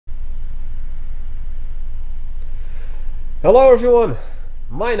Hello everyone,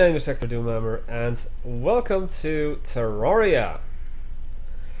 my name is Hecthor Doomhammer and welcome to Terraria.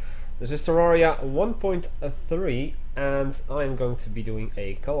 This is Terraria 1.3 and I'm going to be doing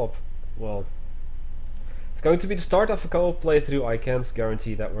a co-op, well, it's going to be the start of a co-op playthrough. I can't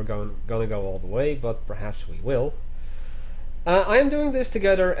guarantee that we're gonna go all the way, but perhaps we will. I am doing this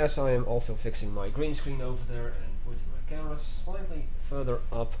together as I am also fixing my green screen over there and putting my camera slightly further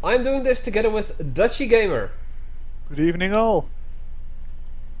up. I'm doing this together with Dutchygamer. Good evening all.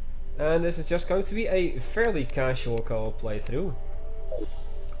 And this is just going to be a fairly casual co-op playthrough.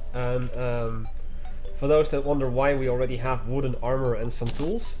 And for those that wonder why we already have wooden armor and some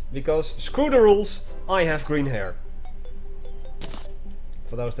tools, because screw the rules, I have green hair.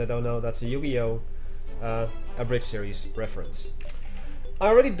 For those that don't know, that's a Yu-Gi-Oh! Abridged series reference. I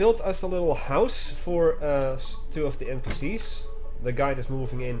already built us a little house for two of the NPCs. The guy that's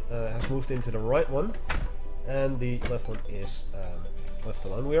moving in has moved into the right one. And the left one is left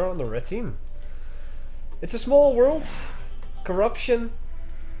alone. We are on the red team. It's a small world, corruption,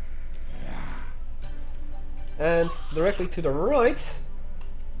 and directly to the right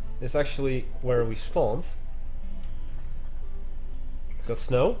is actually where we spawned. It's got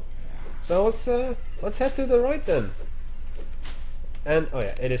snow, so let's head to the right then. And oh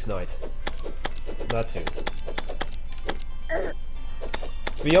yeah, it is night. That too.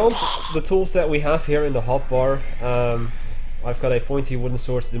 Beyond the tools that we have here in the hotbar, I've got a pointy wooden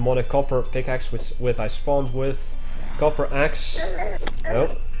sword, demonic copper pickaxe, which I spawned with, copper axe,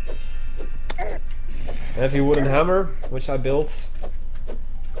 nope, heavy wooden hammer, which I built,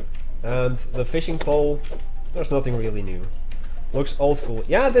 and the fishing pole. There's nothing really new. Looks old school.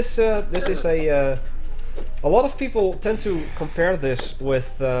 Yeah, this is a lot of people tend to compare this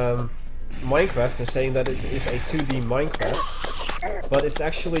with Minecraft and saying that it is a 2D Minecraft. But it's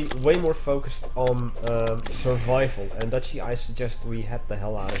actually way more focused on survival, and Dutchy, I suggest we head the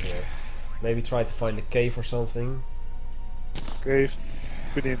hell out of here. Maybe try to find a cave or something. Cave?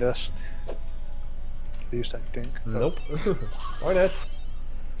 We need us. At least I think. Nope. Why not?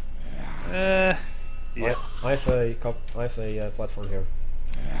 Yeah. I have a platform here.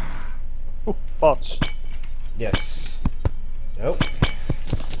 Ooh, pots. Yes. Nope.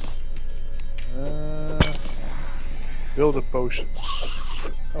 Build the potions.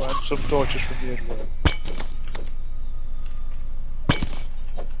 Oh, and some torches from me as well.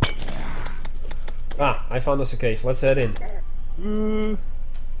 Ah, I found us a cave. Let's head in.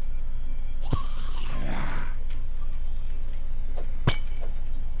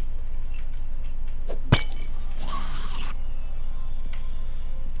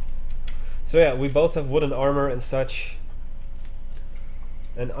 So yeah, we both have wooden armor and such.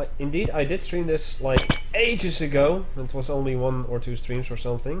 And indeed, I did stream this like ages ago. It was only 1 or 2 streams or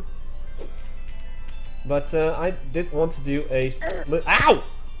something. But I did want to do a... Ow!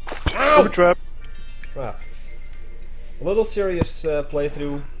 Ow! Trap! Crap. A little serious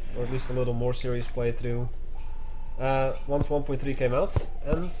playthrough, or at least a little more serious playthrough. Once 1.3 came out,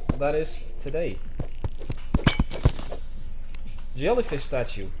 and that is today. Jellyfish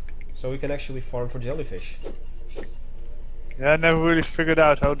statue. So we can actually farm for jellyfish. Yeah, I never really figured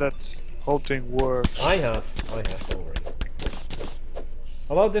out how that whole thing works. I have, don't worry.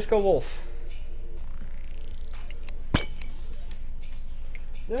 Hello, Disco Wolf.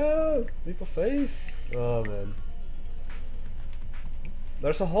 No, leap of faith. Oh man.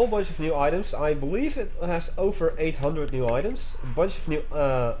 There's a whole bunch of new items. I believe it has over 800 new items. A bunch of new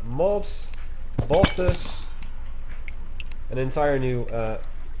mobs, bosses, an entire new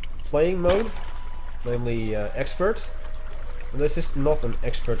playing mode, namely expert. This is not an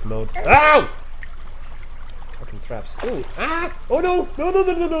expert mode. Ow! Fucking traps. Ooh, ah! Oh no! No, no,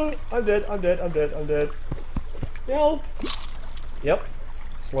 no, no, no! I'm dead, I'm dead, I'm dead, I'm dead. Help! Yep.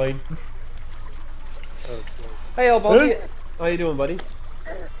 Slain. Hey, Albon. How you doing, buddy?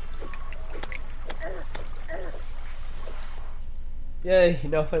 Yay,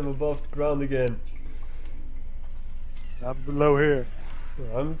 now I'm above the ground again. I'm below here.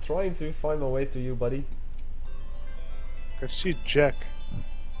 I'm trying to find my way to you, buddy. I see Jack.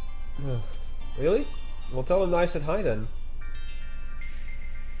 Really? Well, tell him I said hi then.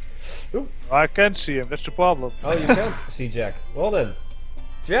 Ooh. I can't see him, that's the problem. Oh, you can't see Jack. Well then.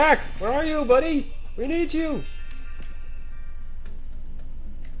 Jack! Where are you, buddy? We need you!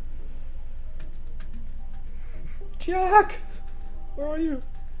 Jack! Where are you?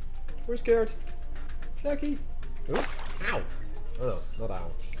 We're scared. Jackie! Ooh. Ow! Oh no, not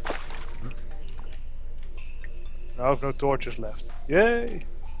ow. Now I have no torches left. Yay!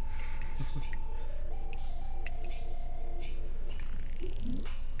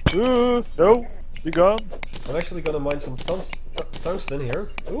 No! Be gone! I'm actually gonna mine some tungsten here.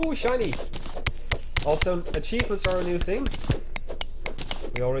 Ooh, shiny! Also, achievements are a new thing.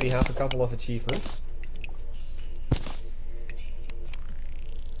 We already have a couple of achievements.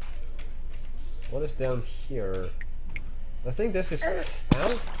 What is down here? I think this is...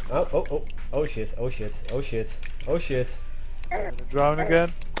 Ow! Oh, oh, oh, oh shit, oh shit, oh shit, oh shit. Gonna drown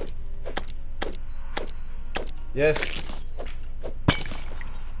again. Yes.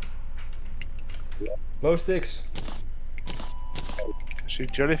 Glow sticks. I see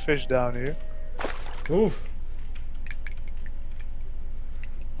jellyfish down here. Oof.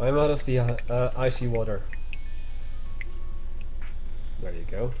 I'm out of the icy water. There you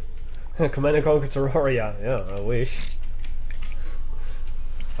go. Command and Conquer Terraria. Yeah, I wish.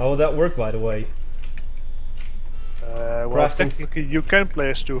 How would that work, by the way? Well, Crafting. technically you can play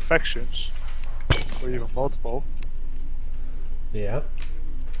as 2 factions. Or even multiple. Yeah.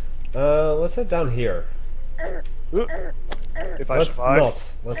 Let's head down here. Ooh. If I Let's survive. not.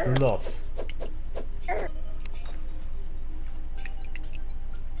 Let's not.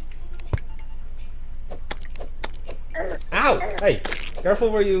 Ow! Hey!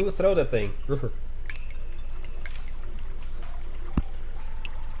 Careful where you throw that thing.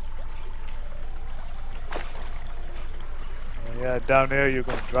 Yeah, down there you're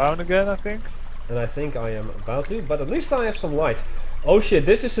gonna drown again, I think. And I think I am about to, but at least I have some light. Oh shit,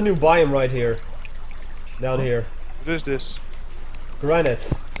 this is a new biome right here. Down here. What is this? Granite.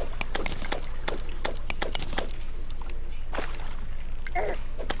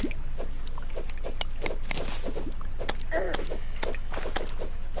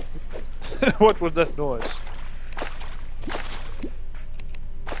 What was that noise?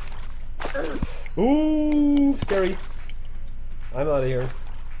 Ooh, scary. I'm out of here.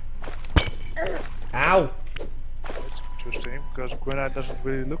 Ow! That's interesting, because granite doesn't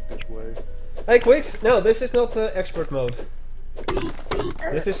really look this way. Hey, Quicks! No, this is not expert mode.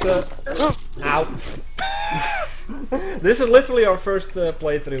 This is ow! This is literally our first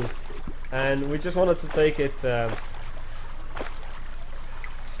playthrough, and we just wanted to take it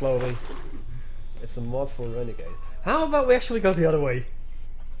slowly. It's a mod for Renegade. How about we actually go the other way?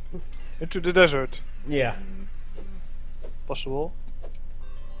 Into the desert. Yeah. Possible.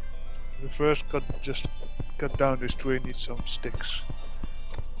 We first just cut down this tree, need some sticks.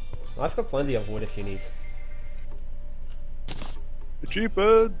 I've got plenty of wood if you need.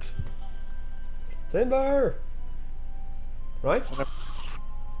 Achievement! Timber! Right?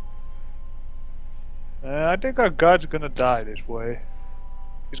 I think our guard's gonna die this way.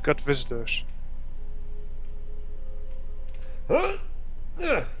 He's got visitors.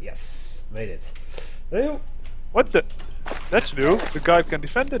 Yes, made it. Ew. What the? That's new. The guard can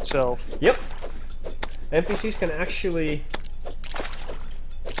defend itself. Yep. NPCs can actually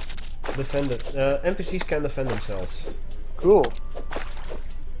defend it. NPCs can defend themselves. Cool.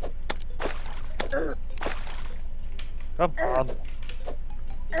 Come on.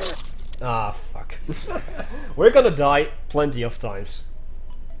 Ah, fuck. We're gonna die plenty of times.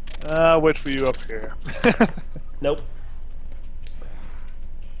 I'll wait for you up here. Nope.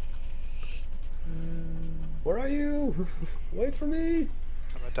 Where are you? Wait for me.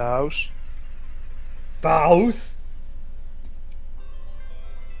 I'm at the house. Bows.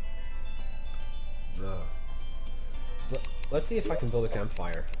 No. Let's see if I can build a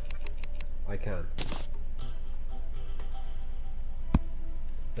campfire. I can.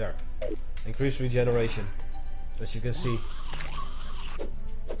 There. Increased regeneration, as you can see.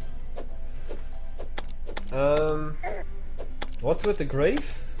 What's with the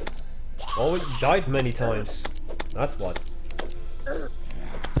grave? Oh, it died many times. That's what.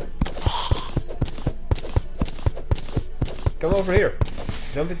 Come over here.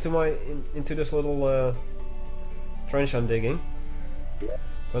 Jump into this little trench I'm digging.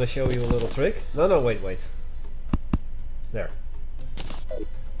 Gonna show you a little trick. No, wait. There.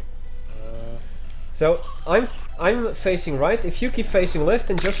 So I'm facing right. If you keep facing left,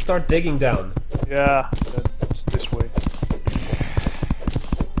 then just start digging down. Yeah, that's this way.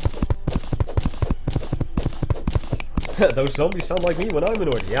 Those zombies sound like me when I'm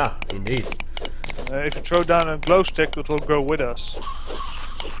annoyed. Yeah, indeed. If you throw down a glow stick, it will go with us.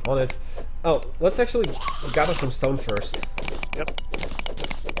 On it. Oh, let's actually gather some stone first. Yep.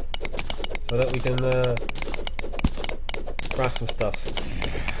 So that we can craft some stuff.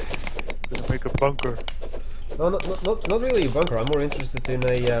 Gonna make a bunker. No, not really a bunker. I'm more interested in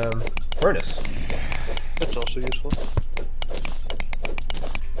a furnace. That's also useful.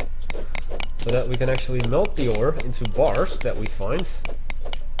 So that we can actually melt the ore into bars that we find.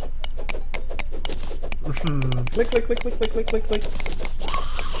 Click, click, click, click, click, click, click, click.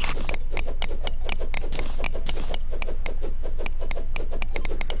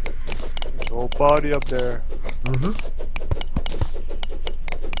 party up there. Mm-hmm.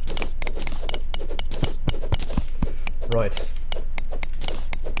 Right.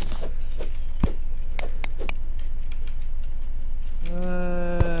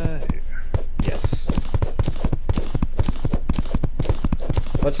 Here. Yes.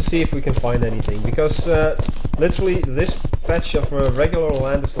 Let's just see if we can find anything, because literally this patch of regular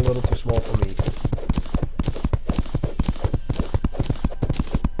land is a little too small for me.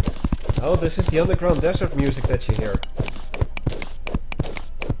 Oh, this is the underground desert music that you hear.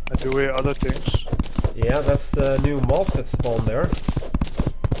 And do we other things? Yeah, that's the new mobs that spawn there.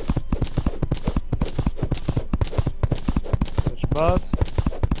 That's mud.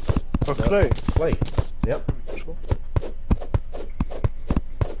 Oh, No, clay. Clay. Yep. Useful.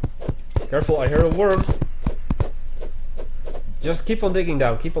 Careful, I hear a worm. Just keep on digging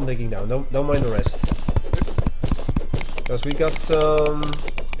down, keep on digging down. Don't mind the rest. Because we got some...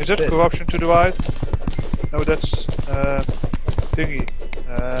 Is that corruption to the right? No, that's thingy.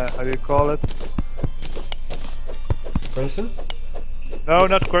 How do you call it? Crimson? No,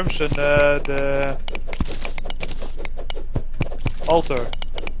 not crimson. The altar.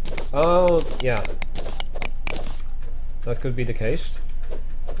 Oh, yeah. That could be the case.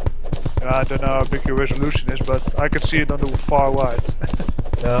 I don't know how big your resolution is, but I can see it on the far right.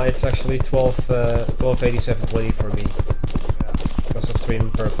 No, it's actually 128720 for me. Yeah. Because of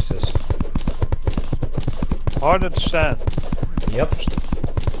streaming purposes. Hardened sand. Yep.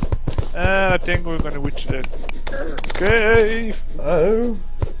 And I think we're gonna reach the cave. Oh.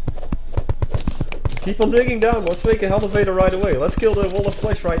 Keep on digging down, let's make an elevator right away. Let's kill the wall of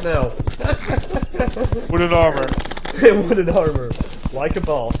flesh right now. Wooden armor. Wooden armor. Like a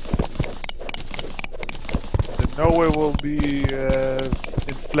boss. The nowhere will be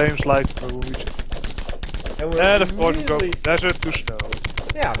in flames like when we reach it. And of course we go from desert to snow.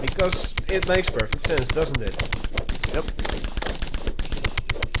 Yeah, because it makes perfect sense, doesn't it? Yep.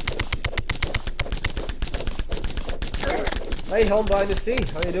 Hey Helm Dynasty,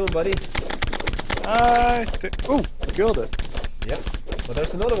 how you doing, buddy? Ooh, killed it. Yep, but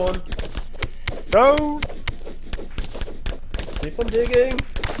there's another one. No! Keep on digging.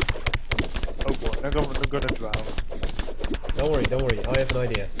 Oh boy, I'm gonna drown. Don't worry, I have an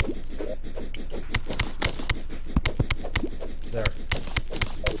idea. There.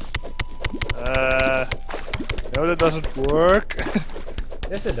 No, that doesn't work.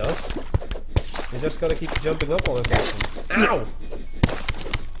 Yes, it does. You just gotta keep jumping up on it. Ow!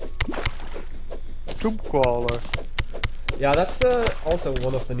 Tomb crawler. Yeah, that's also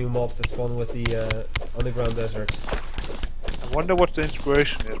one of the new mobs that spawn with the underground desert. I wonder what the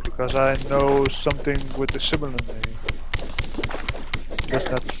inspiration is, because I know something with the similar name.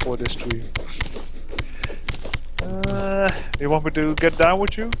 Just not for this stream. You want me to get down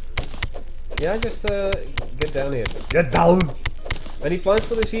with you? Yeah, just get down here. Get down! Any plans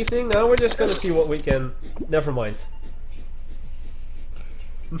for this evening? No, we're just gonna see what we can... Never mind.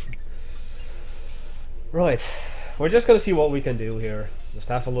 Right. We're just gonna see what we can do here. Just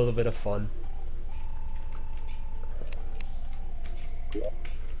have a little bit of fun.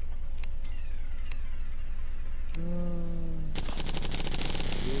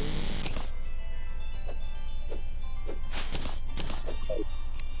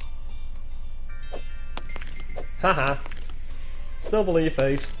 Haha. Snowball in your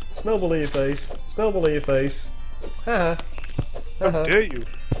face. Snowball in your face. Snowball in your face. Haha. How dare you?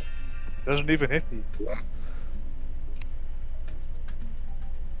 Doesn't even hit me.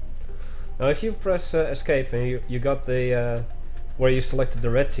 Now if you press escape and you got the where you selected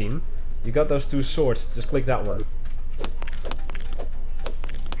the red team, you got those two swords. Just click that one.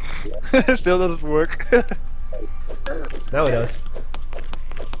 Still doesn't work. Now it does.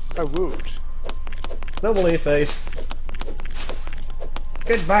 I would. Snowball in your face.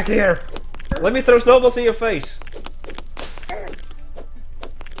 Get back here! Let me throw snowballs in your face!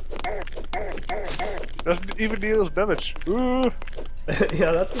 Doesn't even deal damage. Ooh.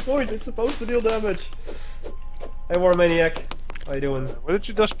 Yeah, that's the point. It's supposed to deal damage. Hey, War Maniac. How you doing? What did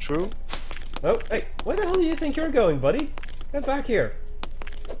you just throw? Oh, hey, where the hell do you think you're going, buddy? Get back here.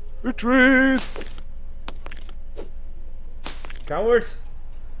 Retreat! Coward!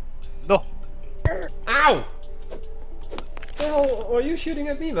 No. Ow! What the hell are you shooting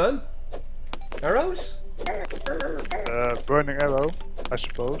at me, man? Arrows? Burning arrow, I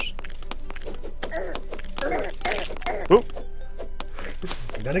suppose. Oop.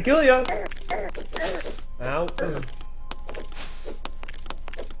 I'm gonna kill ya! Ow.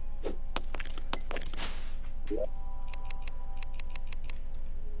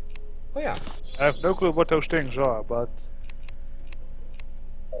 Oh yeah. I have no clue what those things are, but...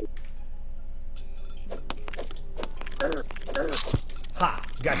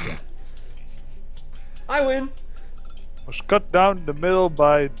 Gotcha. I win. Was cut down the middle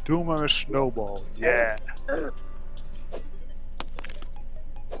by Doomhammer snowball. Yeah.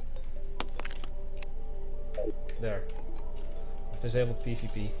 There. I've disabled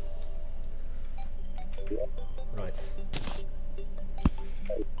PvP. Right.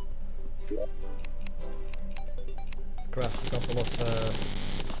 Let's craft a couple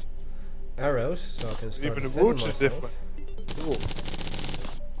of arrows so I can start Even the defending woods is myself. different. Cool.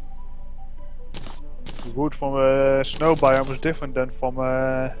 The wood from a snow biome is different than from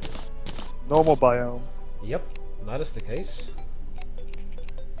a normal biome. Yep, that is the case.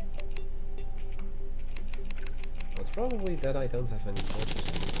 It's probably that I don't have any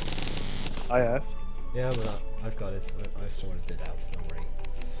torches. I have. Yeah, but I've got it. I've sorted it out, don't worry.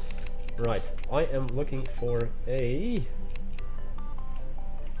 Right, I am looking for a...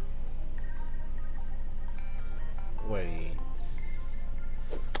 Wait...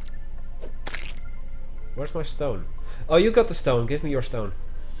 Where's my stone? Oh, you got the stone. Give me your stone.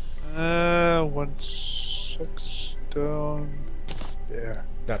 1 6 stone. There.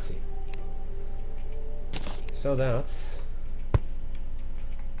 Grazie. So that's...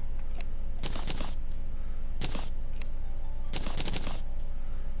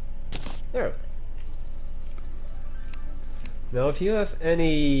 There. Now if you have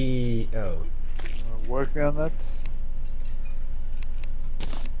any... Oh. Working on that.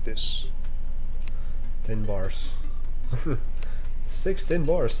 This. Tin bars. 6 tin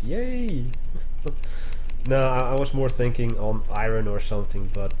bars. Yay! No, I was more thinking on iron or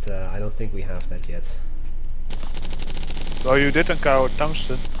something, but I don't think we have that yet. Well, you did encounter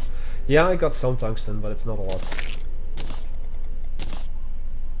tungsten. Yeah, I got some tungsten, but it's not a lot.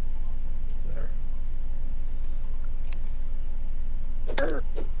 There.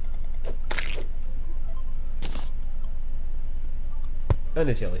 And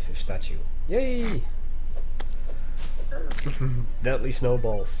a jellyfish statue. Yay! Deadly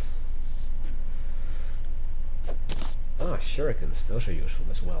snowballs. Ah, shurikens. Those are useful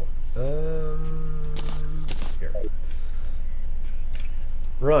as well. Here.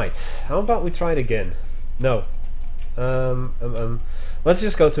 Right. How about we try it again? No. Let's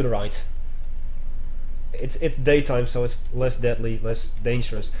just go to the right. It's daytime, so it's less deadly, less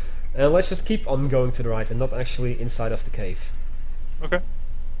dangerous. And let's just keep on going to the right and not actually inside of the cave. Okay.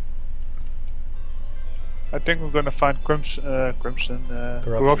 I think we're gonna find corruption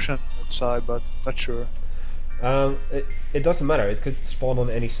outside, but not sure. It doesn't matter. It could spawn on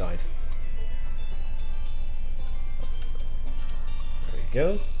any side. There we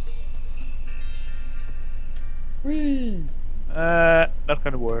go. Whee! Not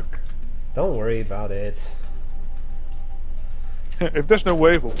gonna work. Don't worry about it. If there's no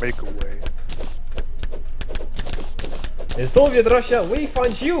way, we'll make a way. In Soviet Russia, we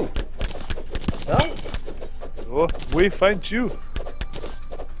find you! Huh? Oh, we find you.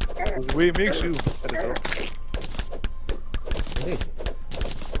 We mix you. Editor. Indeed.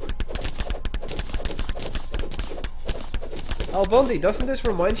 Albondi, doesn't this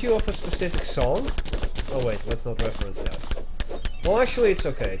remind you of a specific song? Oh wait, let's not reference that. Well, actually, it's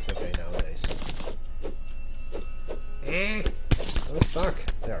okay nowadays. I'm stuck.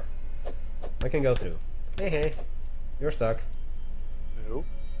 There. I can go through. Hey, hey. You're stuck. No.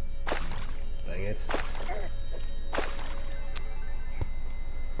 Dang it.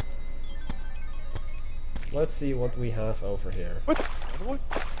 Let's see what we have over here. What? What?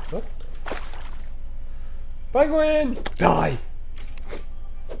 What? Penguin! Die!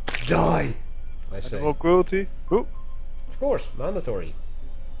 Die! I say. Animal cruelty? Ooh. Of course, mandatory.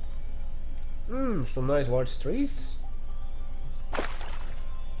 Some nice large trees.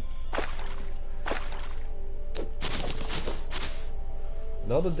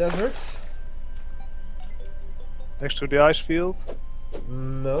 Another desert. Next to the ice field?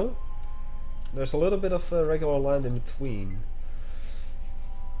 No. There's a little bit of regular land in between.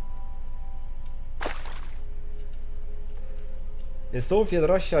 In Soviet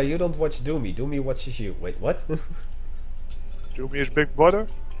Russia, you don't watch Doomy. Doomy watches you. Wait, what? Doomy is big brother?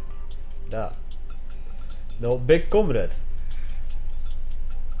 Da. No, big comrade.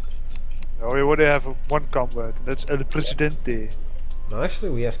 No, we already have one comrade. That's El Presidente. No, actually,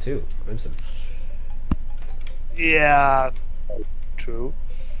 we have two. Crimson. Yeah. True.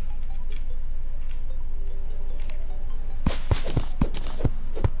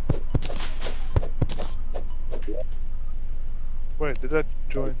 Wait, did I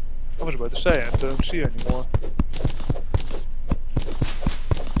join? I was about to say, I don't see anymore.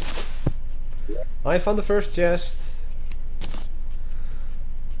 I found the first chest.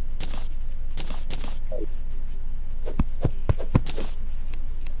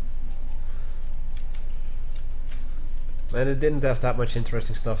 And it didn't have that much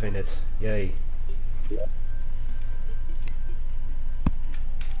interesting stuff in it. Yay.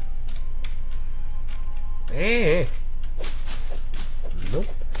 Eh. Nope.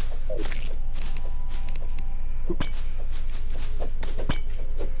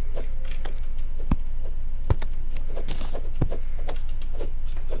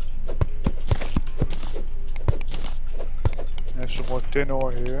 There's some more tin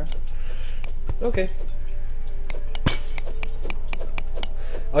ore here. Okay.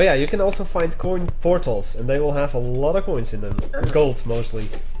 Oh yeah, you can also find coin portals, and they will have a lot of coins in them. Gold, mostly.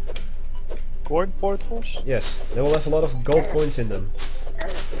 Coin portals? Yes, they will have a lot of gold coins in them.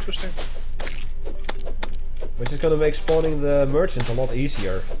 Interesting. Which is gonna make spawning the merchant a lot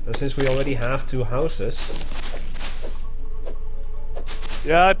easier. And since we already have 2 houses...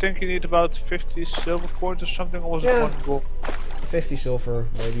 Yeah, I think you need about 50 silver coins or something, or was it 1 gold? 50 silver,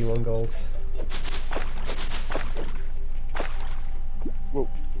 maybe 1 gold. Whoa.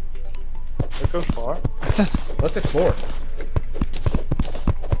 That goes far. Let's explore.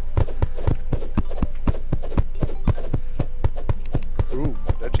 Ooh,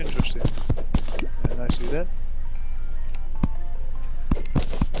 that's interesting. And I see that.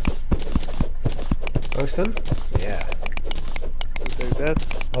 Tungsten? Yeah. You take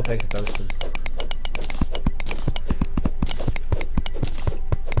that. I'll take the tungsten.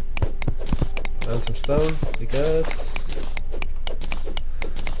 And some stone, because...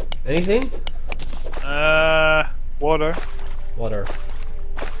 Anything? Water. Water.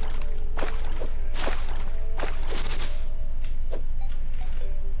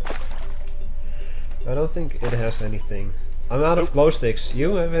 I don't think it has anything. I'm out of glow sticks.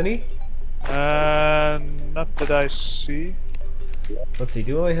 You have any? Not that I see. Let's see,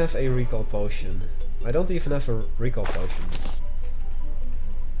 do I have a recall potion? I don't even have a recall potion.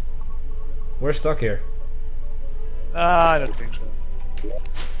 We're stuck here. I don't think so.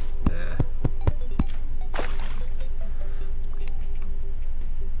 Nah.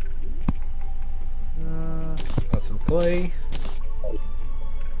 Got some clay.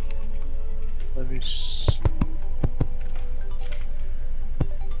 Let me see.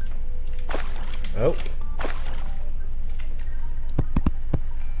 Oh.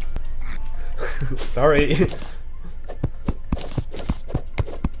 Sorry.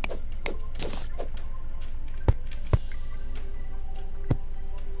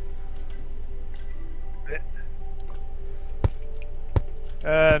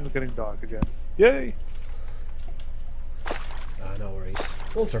 And getting dark again. Yay! No worries.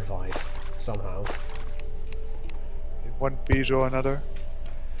 We'll survive. Somehow. In one piece or another.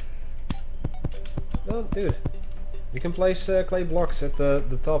 No, dude. You can place clay blocks at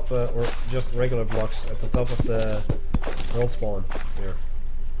the top, or just regular blocks at the top of the world spawn. Here.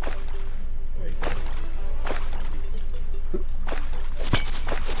 There you go.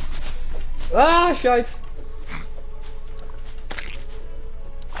 Ah, shite!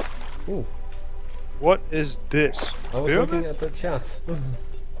 Ooh. What is this? I was looking at the chat.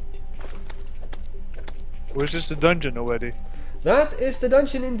 Or is this the dungeon already? That is the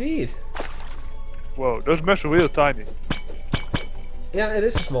dungeon indeed. Whoa, those maps are real tiny. Yeah, it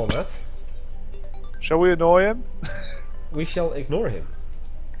is a small map. Shall we annoy him? We shall ignore him.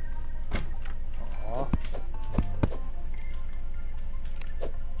 Aw.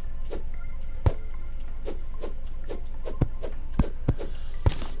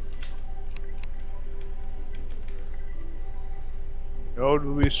 No,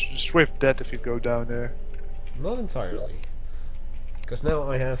 we swift death if you go down there. Not entirely. Because now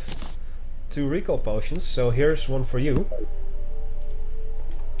I have 2 recall potions, so here's one for you.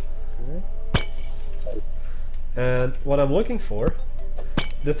 Okay. And what I'm looking for...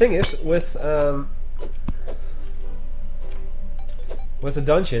 The thing is, with the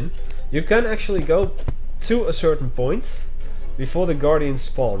dungeon, you can actually go to a certain point before the guardian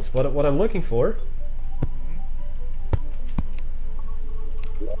spawns. But what I'm looking for...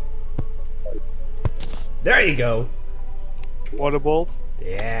 There you go! Waterbolt.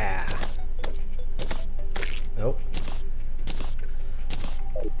 Yeah! Nope.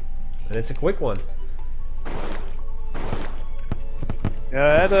 And it's a quick one. Yeah,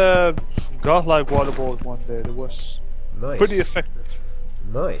 I had a godlike waterbolt one day that was Nice. pretty effective.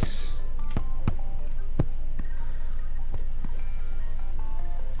 Nice.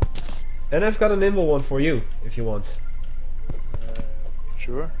 And I've got a nimble one for you, if you want.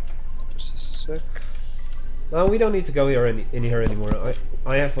 Sure. Just a sec. No, we don't need to go here in here anymore.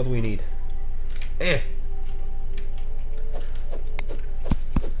 I have what we need. Eh.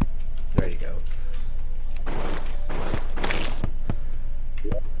 There you go.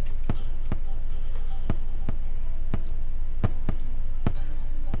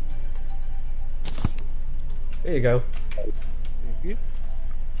 There you go. Thank you.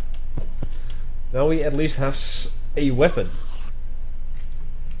 Now we at least have a weapon.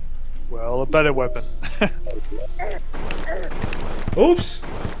 Well, a better weapon. Oops!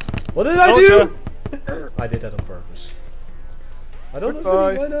 What did I do? I did that on purpose. I don't know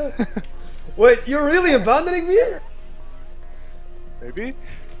Goodbye. why not. Wait, you're really abandoning me? Maybe.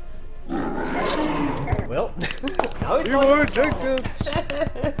 Well, now it's You were ejected.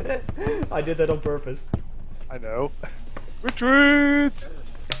 I did that on purpose. I know. Retreat!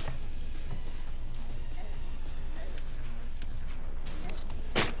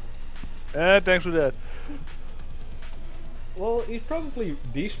 Thanks for that. Well, he's probably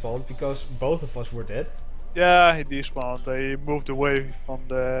despawned because both of us were dead. Yeah, he despawned. He moved away from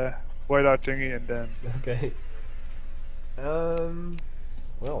the radar thingy and then... Okay.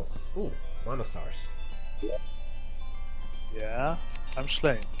 Well, ooh, mana stars. Yeah, I'm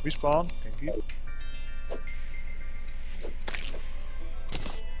slain. Respawn, thank you.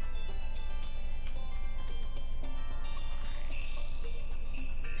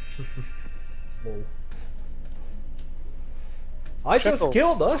 Lol. I just Shackle.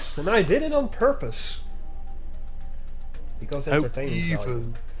 killed us, and I did it on purpose. Because How entertainment evil.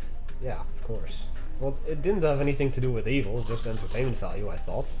 value. Yeah, of course. Well, it didn't have anything to do with evil, just entertainment value, I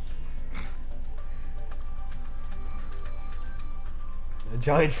thought. A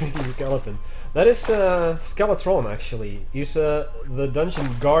giant freaking skeleton. That is Skeletron, actually. He's the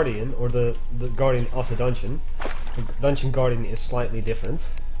dungeon guardian, or the guardian of the dungeon. The dungeon guardian is slightly different.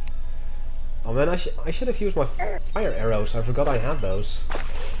 Oh man, I should have used my fire arrows. I forgot I had those.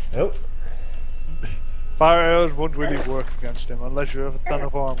 Nope. Fire arrows won't really work against him unless you have a ton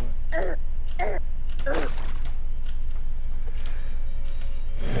of armor.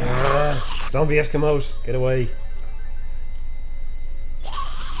 Zombie Eskimos, get away.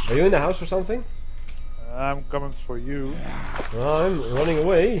 Are you in the house or something? I'm coming for you. I'm running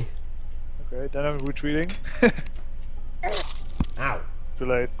away. Okay, then I'm retreating. Ow. Too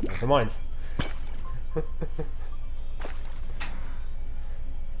late. Never mind.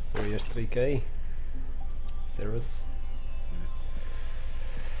 Serious 3k. Serious.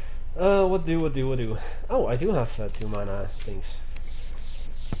 What do? Oh, I do have 2 mana things.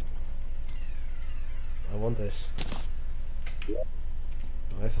 I want this. Do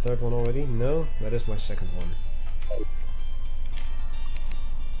I have a 3rd one already? No, that is my 2nd one.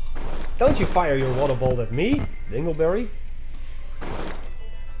 Don't you fire your waterbolt at me, Dingleberry?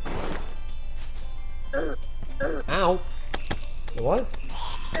 Ow! What?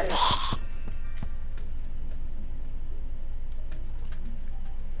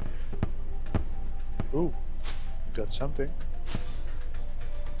 Ooh, got something.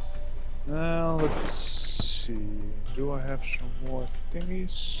 Now let's see. Do I have some more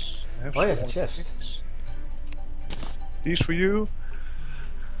thingies? I some have a more chest. thingies. These for you.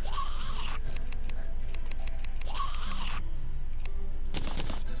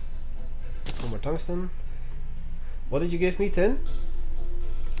 More tungsten. What did you give me, tin?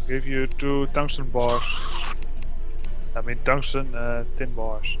 Give you 2 tungsten bars. I mean tungsten tin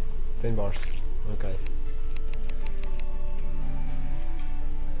bars. 10 bars. Okay.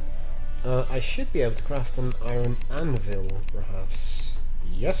 I should be able to craft an iron anvil, perhaps.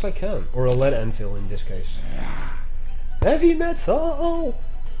 Yes, I can. Or a lead anvil in this case. Heavy metal!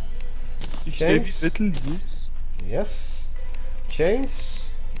 Chains. Little yes. Yes.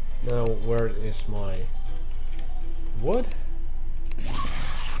 Chains. Now, where is my wood?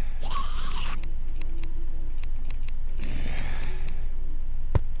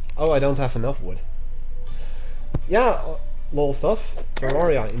 Oh, I don't have enough wood. Yeah, lol stuff.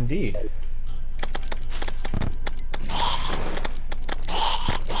 Terraria, indeed.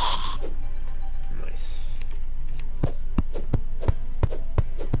 Nice.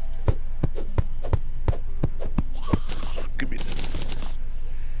 Give me that.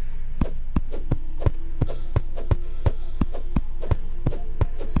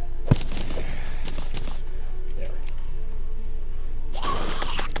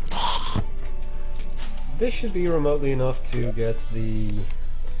 This should be remotely enough to get the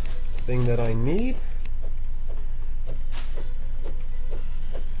thing that I need.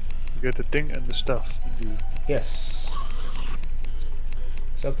 You get the thing and the stuff. Indeed. Yes.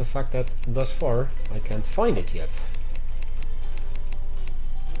 Except the fact that thus far I can't find it yet.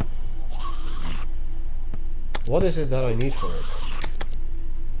 What is it that I need for it?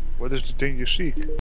 What is the thing you seek?